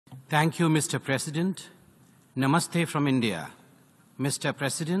Thank you, Mr. President. Namaste from India. Mr.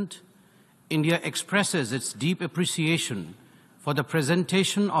 President, India expresses its deep appreciation for the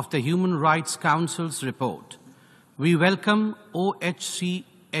presentation of the Human Rights Council's report. We welcome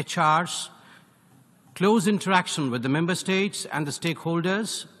OHCHR's close interaction with the member states and the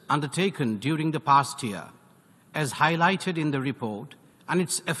stakeholders undertaken during the past year, as highlighted in the report, and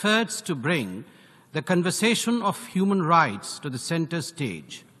its efforts to bring the conversation of human rights to the center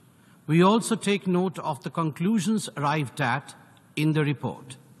stage. We also take note of the conclusions arrived at in the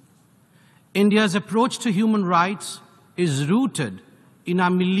report. India's approach to human rights is rooted in a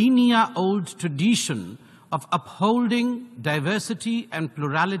millennia-old tradition of upholding diversity and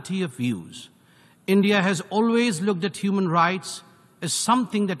plurality of views. India has always looked at human rights as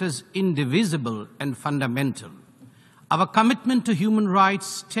something that is indivisible and fundamental. Our commitment to human rights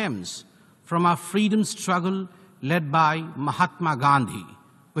stems from our freedom struggle led by Mahatma Gandhi,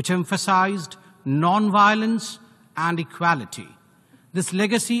 which emphasized non-violence and equality. This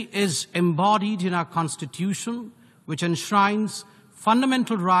legacy is embodied in our Constitution, which enshrines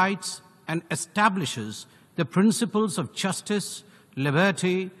fundamental rights and establishes the principles of justice,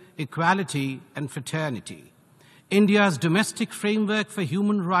 liberty, equality, and fraternity. India's domestic framework for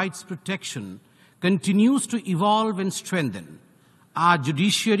human rights protection continues to evolve and strengthen. Our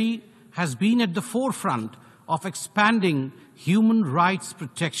judiciary has been at the forefront of expanding human rights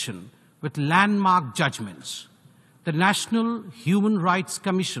protection with landmark judgments. The National Human Rights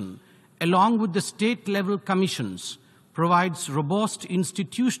Commission, along with the state-level commissions, provides robust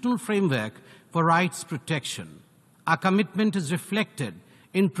institutional framework for rights protection. Our commitment is reflected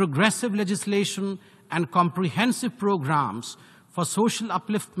in progressive legislation and comprehensive programs for social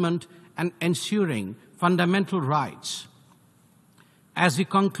upliftment and ensuring fundamental rights. As we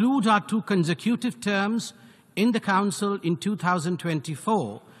conclude our 2 consecutive terms in the Council in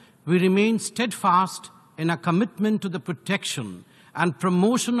 2024, we remain steadfast in our commitment to the protection and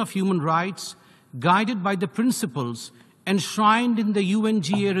promotion of human rights, guided by the principles enshrined in the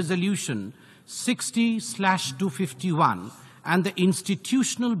UNGA Resolution 60/251 and the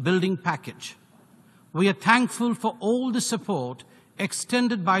Institutional Building Package. We are thankful for all the support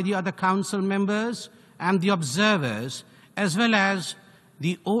extended by the other Council members and the observers, as well as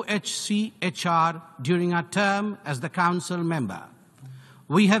the OHCHR during our term as the Council member.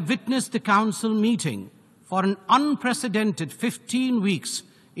 We have witnessed the Council meeting for an unprecedented 15 weeks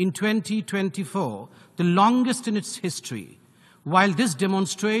in 2024, the longest in its history. While this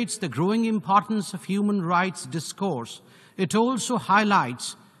demonstrates the growing importance of human rights discourse, it also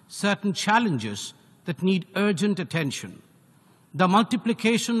highlights certain challenges that need urgent attention. The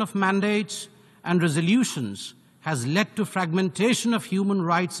multiplication of mandates and resolutions has led to fragmentation of human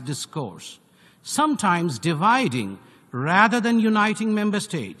rights discourse, sometimes dividing rather than uniting member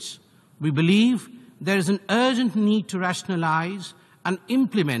states. We believe there is an urgent need to rationalize and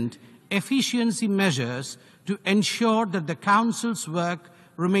implement efficiency measures to ensure that the Council's work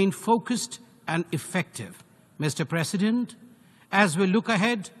remain focused and effective. Mr. President, as we look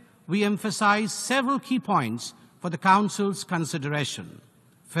ahead, we emphasize several key points for the Council's consideration.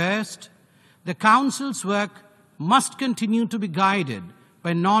 First, the Council's work must continue to be guided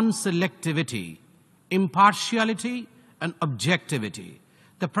by non-selectivity, impartiality, and objectivity.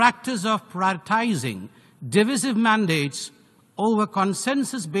 The practice of prioritizing divisive mandates over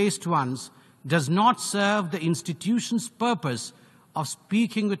consensus-based ones does not serve the institution's purpose of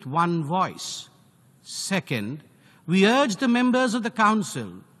speaking with one voice. Second, we urge the members of the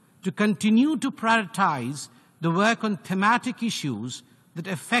Council to continue to prioritize the work on thematic issues that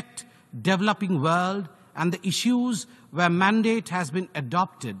affect developing world and the issues where mandate has been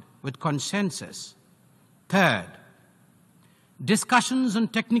adopted with consensus. Third, discussions on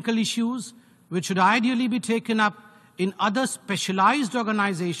technical issues which should ideally be taken up in other specialized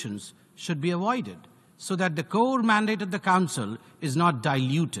organizations should be avoided so that the core mandate of the Council is not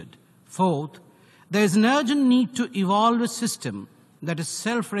diluted. Fourth, there is an urgent need to evolve a system that is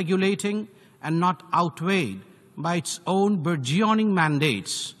self-regulating and not outweighed by its own burgeoning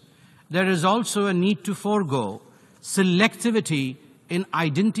mandates. There is also a need to forego selectivity in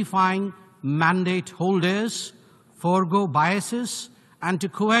identifying mandate holders, forego biases, and to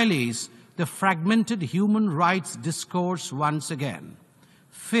coalesce the fragmented human rights discourse once again.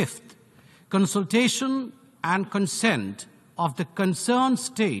 Fifth, consultation and consent of the concerned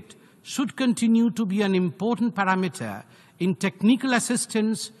state should continue to be an important parameter in technical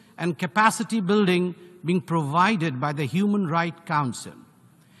assistance and capacity building being provided by the Human Rights Council.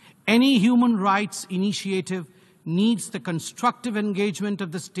 Any human rights initiative needs the constructive engagement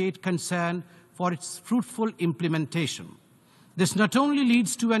of the state concerned for its fruitful implementation. This not only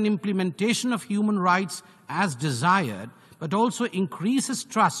leads to an implementation of human rights as desired, but also increases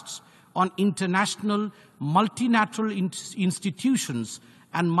trusts on international multilateral institutions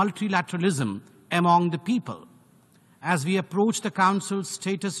and multilateralism among the people. As we approach the Council's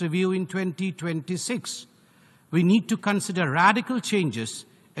status review in 2026, we need to consider radical changes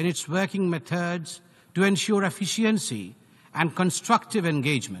in its working methods to ensure efficiency and constructive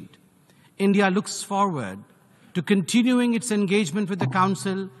engagement. India looks forward to continuing its engagement with the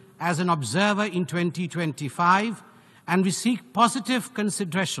Council as an observer in 2025, and we seek positive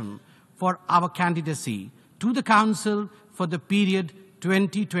consideration for our candidacy to the Council for the period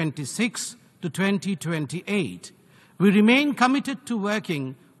 2026 to 2028. We remain committed to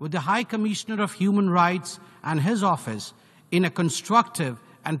working with the High Commissioner of Human Rights and his office in a constructive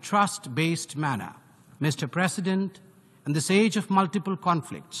and trust-based manner. Mr. President, in this age of multiple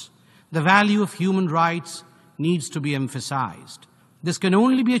conflicts, the value of human rights needs to be emphasized. This can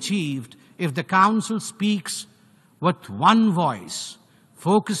only be achieved if the Council speaks with one voice,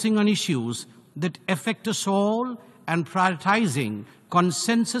 focusing on issues that affect us all and prioritizing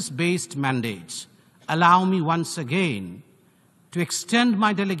consensus-based mandates. Allow me once again to extend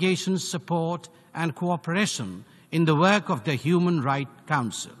my delegation's support and cooperation in the work of the Human Rights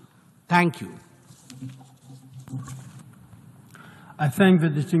Council. Thank you. I thank the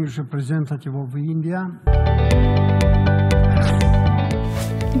distinguished representative of India.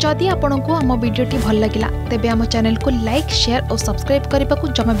 जदि आपंक आम भिडी भल लगा तेब आम channel को like share और subscribe करने को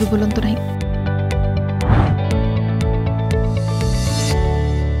जमा भी भूलु नहीं।